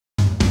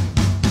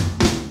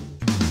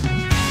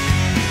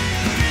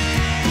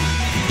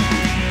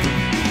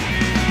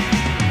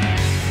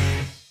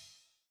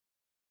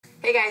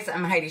Hey guys,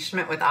 I'm Heidi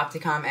Schmidt with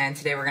Opticom, and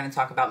today we're going to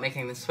talk about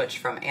making the switch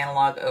from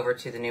analog over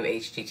to the new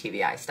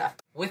HDTVI stuff.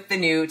 With the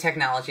new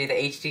technology, the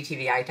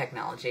HDTVI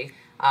technology,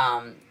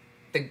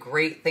 the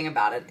great thing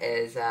about it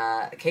is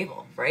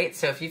cable, right?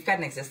 So if you've got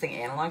an existing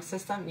analog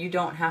system, you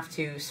don't have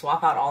to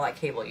swap out all that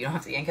cable. You don't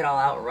have to yank it all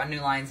out or run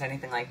new lines,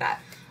 anything like that.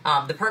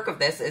 The perk of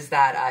this is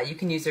that you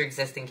can use your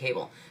existing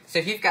cable. So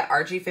if you've got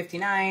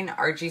RG59,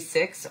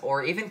 RG6,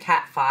 or even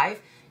Cat5,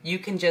 you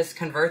can just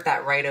convert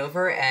that right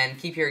over and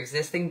keep your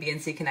existing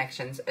BNC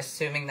connections,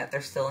 assuming that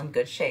they're still in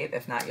good shape.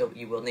 If not,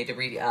 you will need to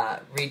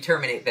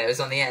re-terminate those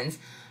on the ends.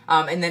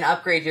 And then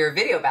upgrade your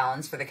video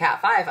balance for the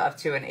Cat5 up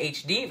to an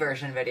HD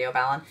version video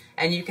balance,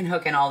 and you can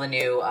hook in all the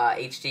new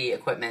HD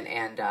equipment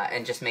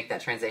and just make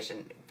that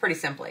transition pretty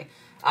simply.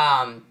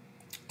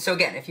 So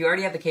again, if you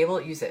already have the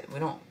cable, use it. We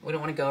don't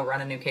want to go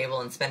run a new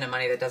cable and spend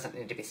money that doesn't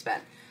need to be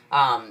spent.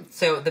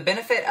 So the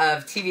benefit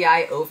of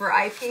TVI over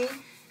IP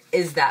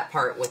is that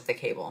part with the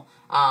cable.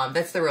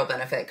 That's the real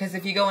benefit, because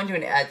if you go into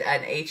an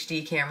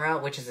HD camera,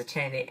 which is a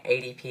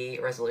 1080p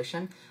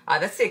resolution,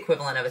 that's the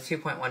equivalent of a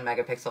 2.1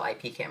 megapixel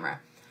IP camera.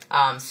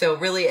 So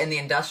really, in the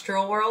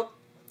industrial world,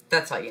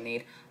 that's all you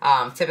need.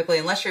 Typically,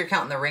 unless you're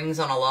counting the rings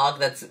on a log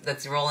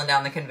that's rolling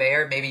down the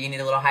conveyor, maybe you need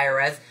a little higher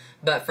res.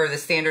 But for the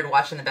standard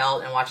watching the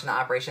belt and watching the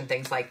operation,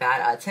 things like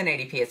that,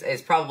 1080p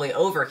is probably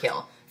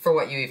overkill for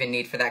what you even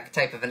need for that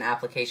type of an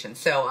application.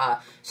 So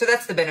so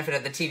that's the benefit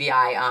of the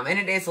TVI, and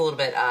it is a little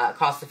bit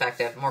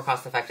cost-effective, more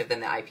cost-effective than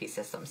the IP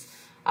systems.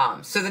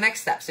 So the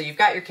next step, so you've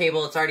got your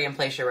cable, it's already in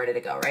place, you're ready to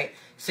go, right?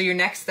 So your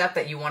next step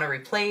that you want to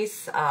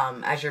replace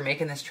as you're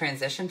making this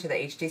transition to the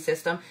HD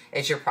system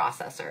is your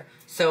processor.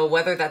 So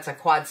whether that's a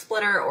quad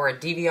splitter or a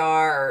DVR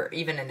or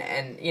even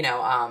an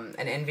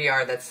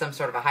NVR that's some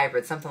sort of a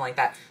hybrid, something like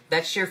that,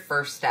 that's your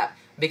first step.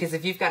 Because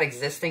if you've got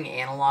existing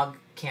analog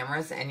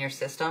cameras in your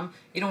system,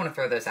 you don't want to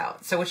throw those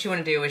out. So what you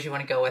want to do is you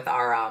want to go with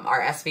our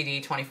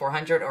SVD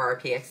 2400 or our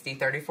PXD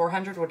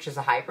 3400, which is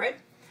a hybrid.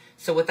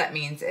 So what that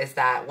means is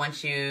that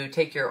once you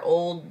take your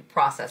old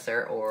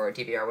processor or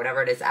DVR,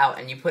 whatever it is, out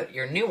and you put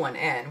your new one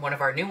in, one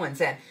of our new ones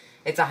in,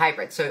 it's a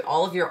hybrid. So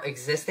all of your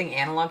existing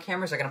analog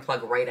cameras are going to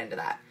plug right into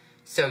that.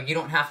 So you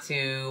don't have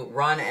to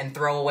run and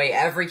throw away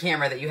every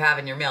camera that you have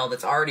in your mill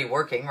that's already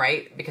working,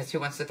 right? Because who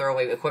wants to throw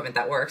away equipment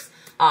that works?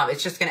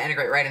 It's just going to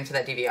integrate right into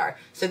that DVR.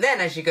 So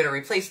then as you go to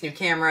replace new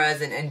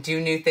cameras and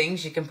do new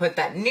things, you can put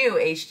that new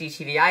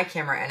HDTVI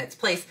camera in its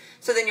place.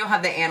 So then you'll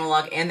have the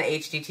analog and the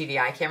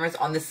HDTVI cameras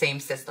on the same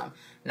system.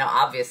 Now,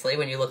 obviously,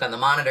 when you look on the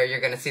monitor, you're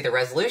going to see the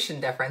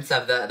resolution difference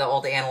of the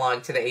old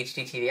analog to the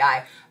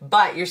HDTVI,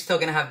 but you're still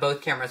going to have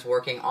both cameras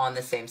working on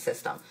the same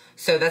system.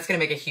 So that's going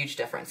to make a huge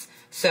difference.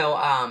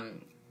 So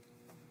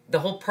the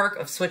whole perk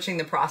of switching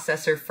the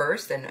processor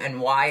first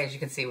and why, as you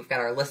can see, we've got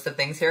our list of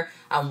things here,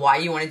 why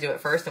you want to do it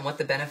first and what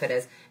the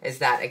benefit is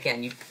that,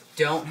 again, you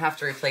don't have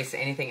to replace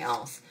anything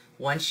else.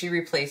 Once you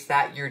replace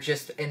that, you're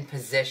just in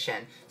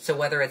position. So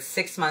whether it's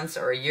 6 months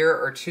or a year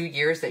or 2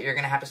 years that you're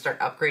going to have to start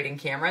upgrading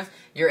cameras,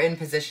 you're in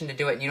position to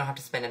do it and you don't have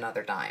to spend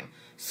another dime.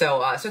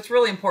 So it's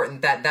really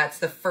important that that's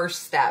the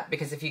first step,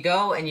 because if you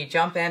go and you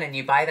jump in and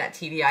you buy that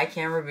TVI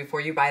camera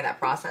before you buy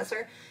that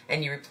processor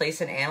and you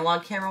replace an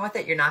analog camera with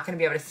it, you're not going to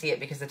be able to see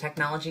it because the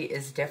technology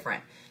is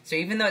different. So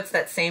even though it's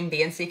that same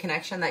BNC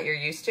connection that you're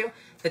used to,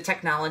 the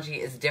technology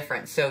is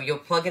different. So you'll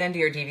plug it into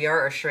your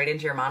DVR or straight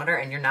into your monitor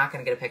and you're not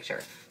going to get a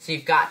picture. So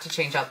you've got to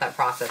change out that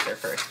processor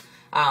first.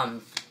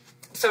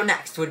 So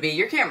next would be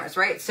your cameras,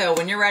 right? So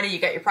when you're ready, you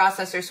got your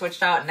processor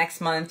switched out.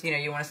 Next month,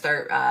 you want to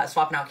start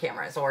swapping out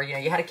cameras, or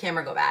you had a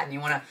camera go bad and you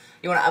want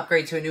to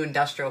upgrade to a new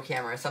industrial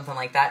camera or something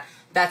like that.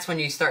 That's when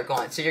you start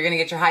going. So you're going to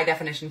get your high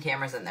definition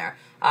cameras in there.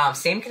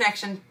 Same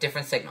connection,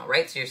 different signal,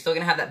 right? So you're still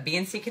going to have that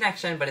BNC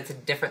connection, but it's a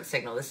different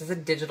signal. This is a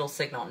digital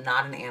signal,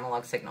 not an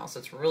analog signal. So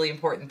it's really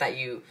important that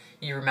you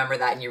remember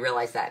that and you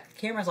realize that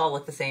cameras all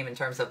look the same in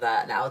terms of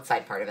the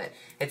outside part of it.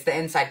 It's the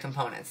inside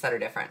components that are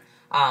different.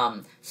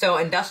 So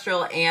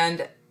industrial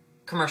and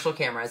commercial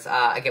cameras,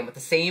 again, with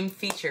the same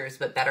features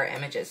but better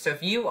images. So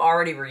if you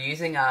already were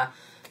using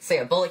say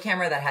a bullet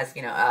camera that has,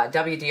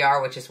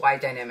 WDR, which is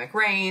wide dynamic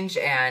range,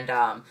 and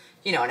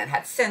and it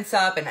had sense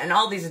up and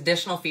all these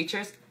additional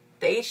features,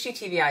 the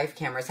HDTVI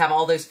cameras have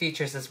all those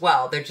features as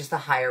well. They're just a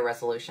higher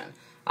resolution.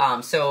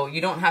 So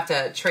you don't have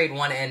to trade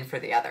one in for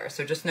the other.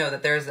 So just know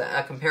that there's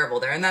a comparable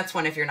there. And that's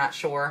when, if you're not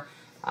sure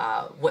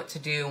what to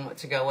do and what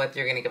to go with,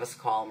 you're going to give us a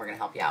call and we're going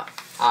to help you out.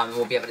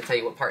 We'll be able to tell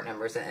you what part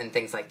numbers and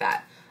things like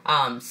that.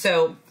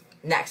 So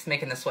next,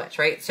 making the switch,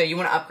 right? So you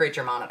want to upgrade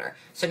your monitor.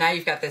 So now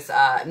you've got this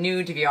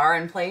new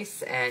DVR in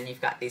place and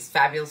you've got these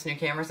fabulous new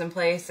cameras in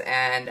place,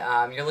 and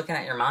you're looking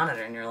at your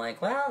monitor and you're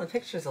like, well, the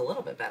picture's a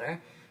little bit better.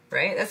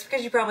 Right? That's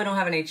because you probably don't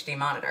have an HD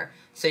monitor.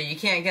 So you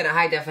can't get a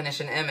high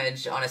definition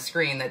image on a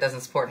screen that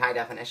doesn't support high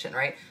definition,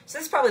 right? So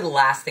this is probably the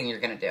last thing you're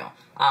going to do.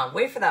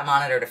 Wait for that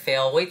monitor to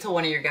fail. Wait till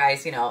one of your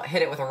guys, hit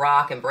it with a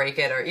rock and break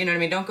it, or, you know what I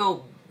mean? Don't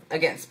go,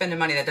 again, spending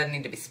money that doesn't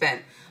need to be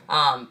spent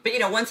But you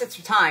know, once it's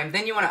time,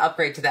 then you want to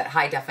upgrade to that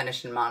high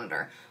definition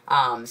monitor.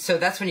 So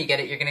that's when you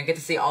get it. You're going to get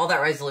to see all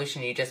that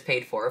resolution you just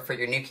paid for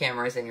your new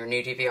cameras and your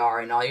new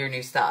DVR and all your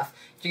new stuff.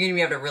 You're going to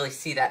be able to really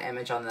see that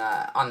image on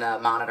the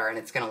monitor, and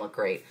it's going to look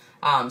great.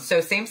 So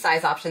same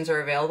size options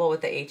are available with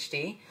the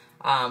HD.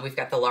 We've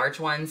got the large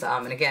ones,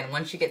 and again,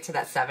 once you get to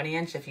that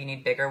 70-inch, if you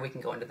need bigger, we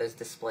can go into those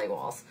display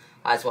walls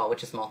as well,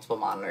 which is multiple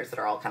monitors that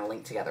are all kind of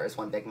linked together as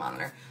one big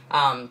monitor.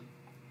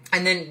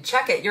 And then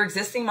check it. Your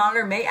existing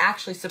monitor may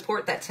actually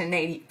support that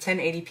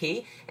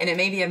 1080p, and it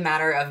may be a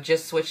matter of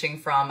just switching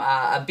from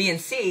a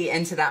BNC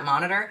into that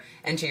monitor,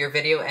 into your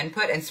video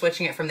input, and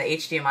switching it from the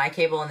HDMI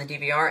cable and the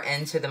DVR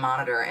into the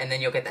monitor, and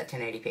then you'll get that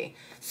 1080p.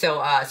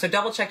 So so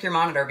double check your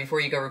monitor before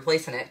you go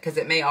replacing it, because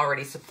it may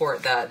already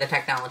support the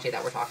technology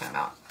that we're talking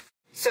about.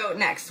 So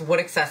next, what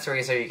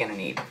accessories are you going to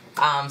need?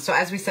 So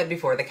as we said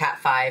before, the Cat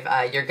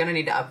 5, you're going to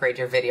need to upgrade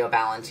your video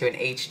balun to an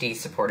HD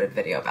supported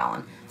video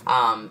balun.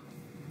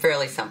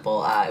 Fairly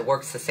simple. It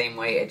works the same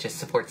way. It just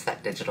supports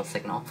that digital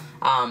signal.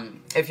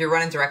 If you're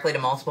running directly to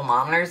multiple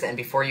monitors and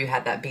before you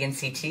had that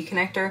BNC-T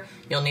connector,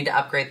 you'll need to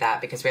upgrade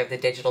that because we have the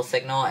digital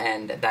signal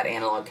and that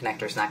analog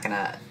connector is not going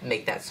to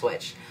make that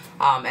switch.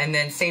 And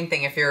then same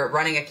thing, if you're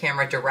running a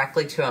camera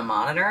directly to a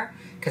monitor,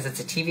 because it's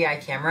a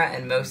TVI camera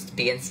and most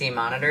BNC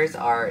monitors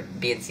are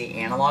BNC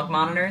analog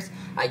monitors,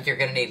 you're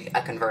going to need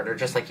a converter,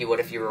 just like you would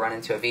if you were running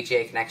to a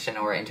VGA connection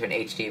or into an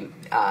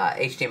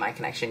HDMI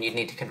connection. You'd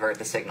need to convert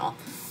the signal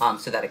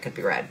so that it could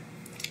be read.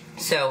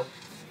 So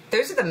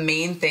those are the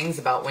main things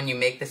about when you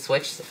make the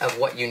switch of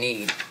what you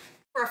need.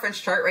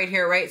 Reference chart right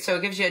here, right? So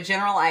it gives you a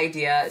general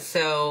idea.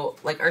 So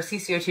like our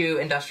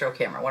CCO2 industrial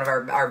camera, one of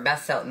our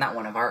best-selling, not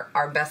one of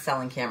our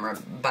best-selling camera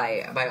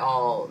by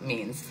all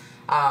means,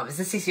 is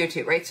the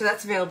CCO2, right? So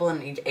that's available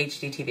in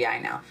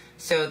HDTVI now.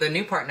 So the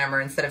new part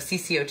number instead of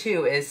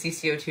CCO2 is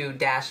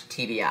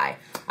CCO2-TVI.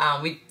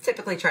 We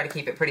typically try to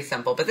keep it pretty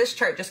simple, but this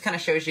chart just kind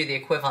of shows you the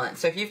equivalent.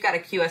 So if you've got a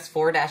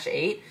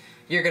QS4-8,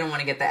 you're going to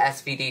want to get the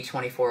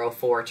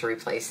SVD2404 to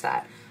replace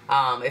that.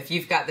 If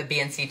you've got the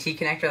BNC-T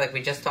connector like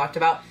we just talked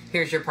about,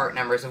 here's your part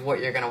numbers of what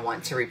you're going to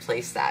want to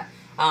replace that.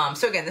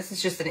 So again, this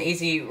is just an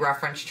easy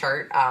reference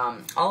chart.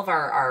 All of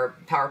our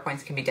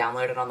PowerPoints can be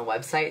downloaded on the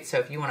website, so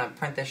if you want to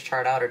print this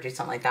chart out or do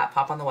something like that,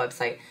 pop on the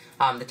website.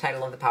 The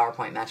title of the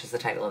PowerPoint matches the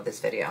title of this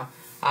video.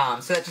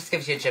 So that just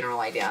gives you a general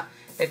idea.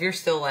 If you're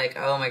still like,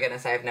 oh my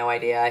goodness, I have no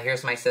idea,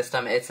 here's my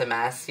system, it's a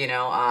mess, you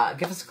know,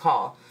 give us a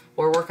call.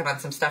 We're working on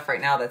some stuff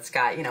right now that's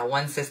got, you know,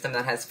 one system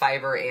that has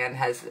fiber and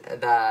has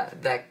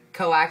the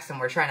coax, and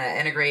we're trying to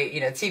integrate, you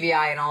know,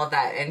 TVI and all of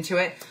that into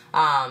it.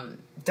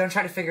 Don't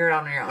try to figure it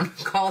out on your own.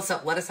 Call us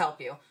up. Let us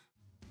help you.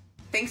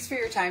 Thanks for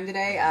your time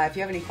today. If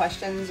you have any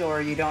questions or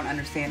you don't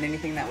understand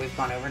anything that we've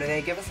gone over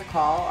today, give us a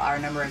call. Our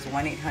number is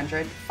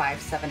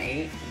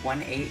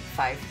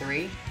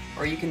 1-800-578-1853,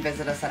 or you can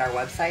visit us at our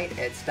website.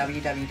 It's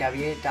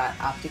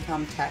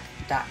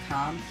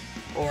www.opticomtech.com.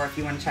 Or if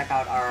you want to check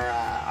out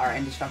our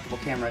indestructible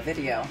camera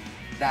video,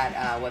 that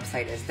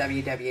website is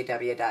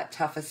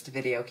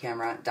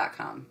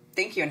www.toughestvideocamera.com.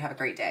 Thank you and have a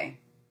great day.